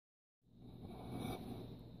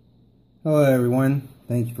Hello everyone,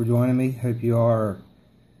 thank you for joining me. Hope you are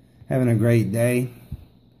having a great day.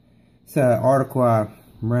 This article I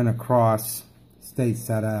ran across states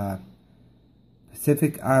that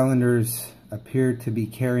Pacific Islanders appear to be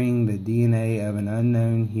carrying the DNA of an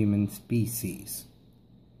unknown human species.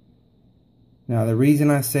 Now the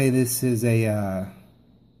reason I say this is a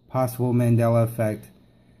possible Mandela effect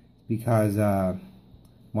because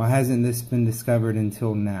why hasn't this been discovered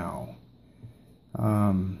until now?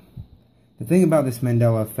 The thing about this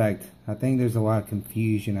Mandela effect, I think there's a lot of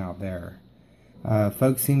confusion out there.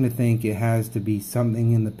 Folks seem to think it has to be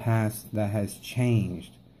something in the past that has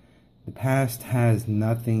changed. The past has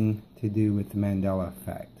nothing to do with the Mandela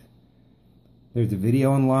effect. There's a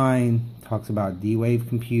video online, talks about D-Wave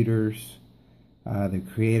computers. The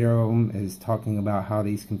creator of them is talking about how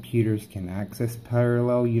these computers can access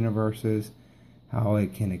parallel universes, how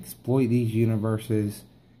it can exploit these universes,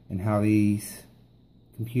 and how these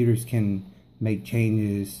computers can make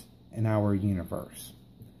changes in our universe.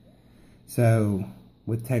 So,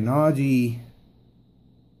 with technology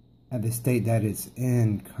at the state that it's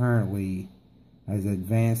in currently, as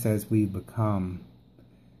advanced as we've become,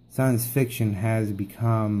 science fiction has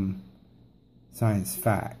become science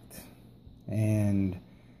fact. And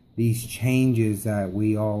these changes that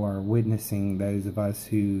we all are witnessing, those of us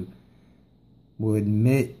who will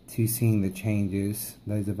admit to seeing the changes,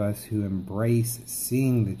 those of us who embrace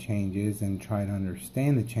seeing the changes and try to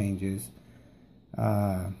understand the changes,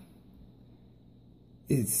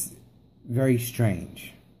 it's very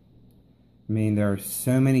strange. I mean, there are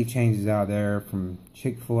so many changes out there, from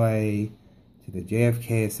Chick-fil-A to the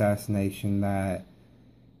JFK assassination, that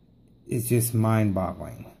it's just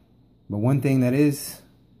mind-boggling. But one thing that is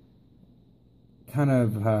kind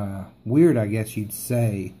of weird, I guess you'd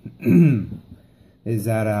say, is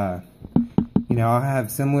that, I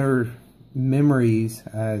have similar memories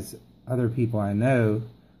as other people I know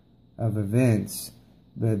of events,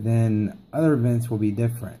 but then other events will be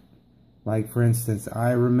different. Like, for instance,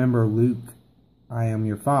 I remember Luke, I am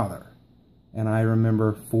your father, and I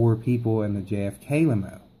remember 4 people in the JFK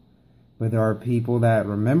limo. But there are people that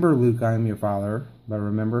remember Luke, I am your father, but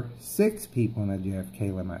remember 6 people in the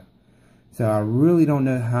JFK limo. So I really don't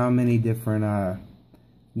know how many different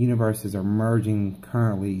universes are merging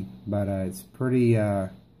currently, but it's pretty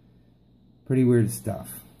weird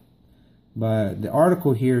stuff. But the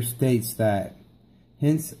article here states that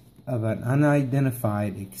hints of an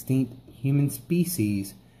unidentified extinct human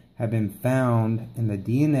species have been found in the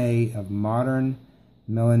DNA of modern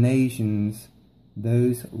Melanesians,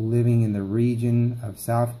 those living in the region of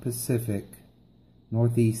South Pacific,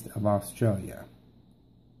 northeast of Australia.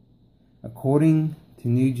 According to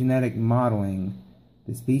new genetic modeling,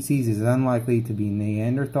 the species is unlikely to be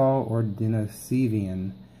Neanderthal or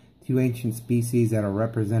Denisovan, 2 ancient species that are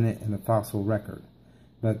represented in the fossil record,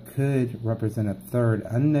 but could represent a third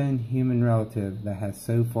unknown human relative that has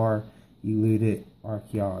so far eluded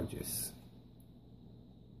archaeologists.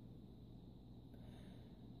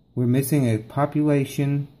 We're missing a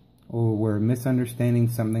population, or we're misunderstanding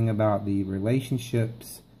something about the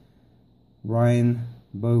relationships. Ryan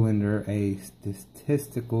Bolender, a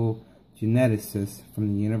statistical geneticist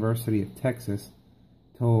from the University of Texas,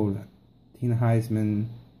 told Tina Heisman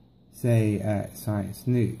say at Science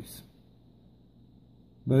News.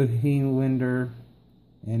 Bolender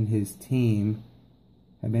and his team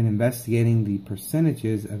have been investigating the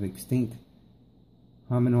percentages of extinct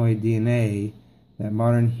hominoid DNA that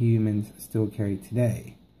modern humans still carry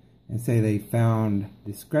today, and say they found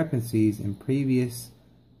discrepancies in previous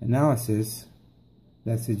analysis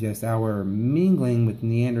that suggest our mingling with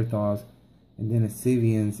Neanderthals and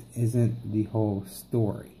Denisovans isn't the whole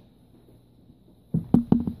story.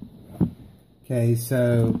 Okay,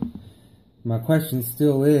 so my question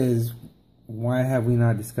still is, why have we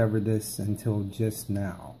not discovered this until just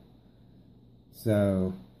now?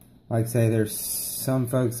 So, like I say, there's some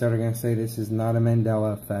folks that are going to say this is not a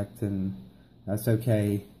Mandela effect, and that's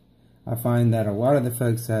okay. I find that a lot of the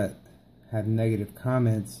folks that have negative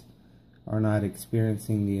comments are not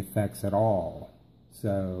experiencing the effects at all.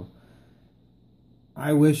 So,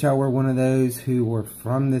 I wish I were one of those who were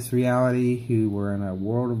from this reality, who were in a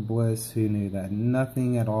world of bliss, who knew that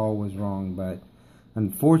nothing at all was wrong, but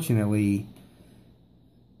unfortunately,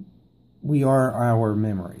 we are our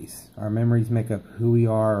memories. Our memories make up who we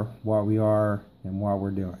are, and what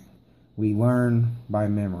we're doing. We learn by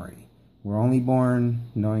memory. We're only born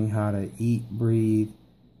knowing how to eat, breathe,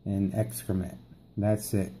 and excrement.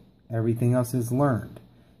 That's it. Everything else is learned.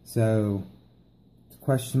 So, to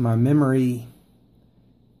question my memory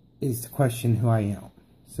is to question who I am.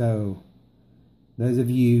 So, those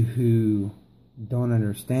of you who don't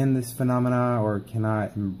understand this phenomena or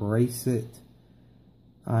cannot embrace it,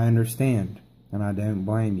 I understand, and I don't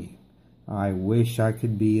blame you. I wish I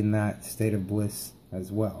could be in that state of bliss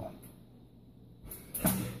as well.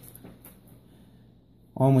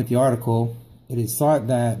 On with the article. It is thought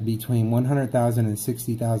that between 100,000 and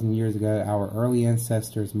 60,000 years ago, our early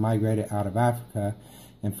ancestors migrated out of Africa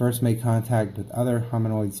and first made contact with other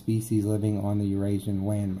hominoid species living on the Eurasian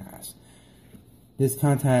landmass. This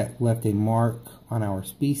contact left a mark on our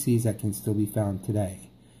species that can still be found today,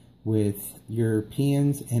 with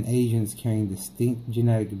Europeans and Asians carrying distinct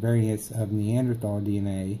genetic variants of Neanderthal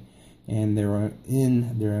DNA in their own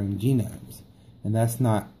genomes. And that's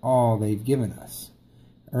not all they've given us.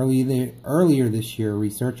 Earlier this year,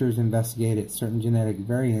 researchers investigated certain genetic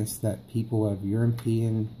variants that people of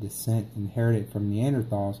European descent inherited from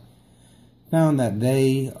Neanderthals, found that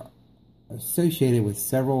they are associated with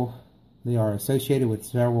several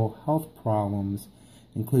health problems,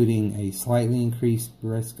 including a slightly increased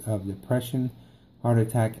risk of depression, heart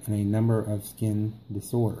attack, and a number of skin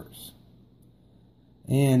disorders.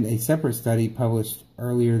 And a separate study published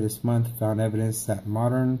earlier this month found evidence that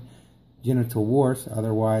modern genital warts,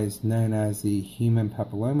 otherwise known as the human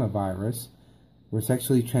papillomavirus, were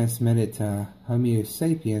sexually transmitted to Homo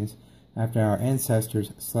sapiens after our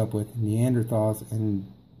ancestors slept with Neanderthals and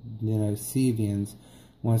Denisovians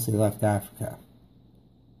once they left Africa.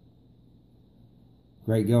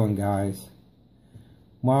 Great going, guys.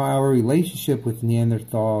 While our relationship with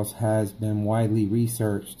Neanderthals has been widely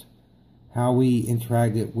researched, how we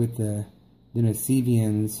interacted with the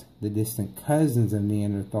Denisovians, the distant cousins of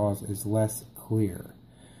Neanderthals, is less clear.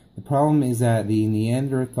 The problem is that the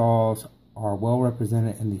Neanderthals are well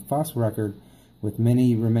represented in the fossil record, with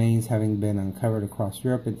many remains having been uncovered across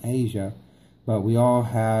Europe and Asia, but all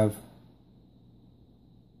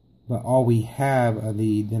we have of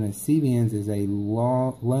the Denisovians is a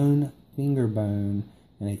lone finger bone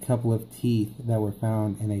and a couple of teeth that were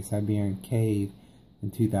found in a Siberian cave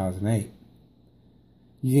in 2008.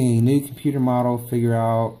 Using a new computer model, figure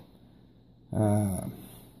out,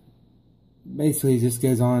 basically it just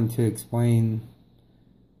goes on to explain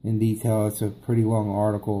in detail. It's a pretty long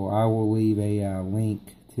article. I will leave a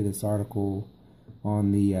link to this article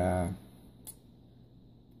on the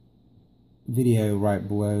video right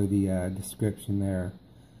below the description there.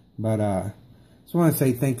 But I just want to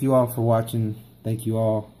say thank you all for watching. Thank you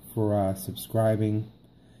all for subscribing.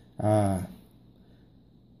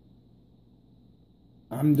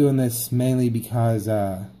 I'm doing this mainly because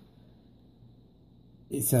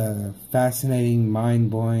it's a fascinating,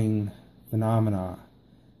 mind-blowing phenomena.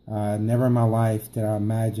 Never in my life did I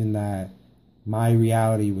imagine that my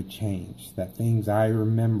reality would change, that things I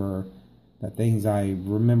remember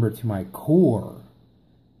to my core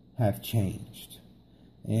have changed.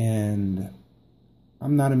 And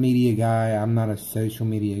I'm not a media guy. I'm not a social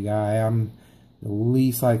media guy. I'm the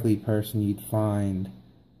least likely person you'd find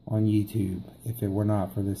on YouTube if it were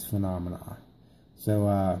not for this phenomena.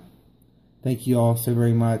 So thank you all so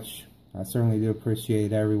very much. I certainly do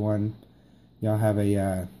appreciate everyone. Y'all have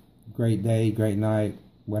a great day, great night,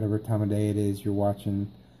 whatever time of day it is you're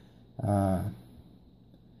watching. And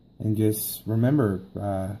just remember,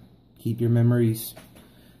 keep your memories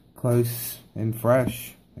close and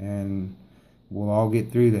fresh, and we'll all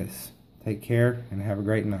get through this. Take care and have a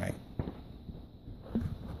great night.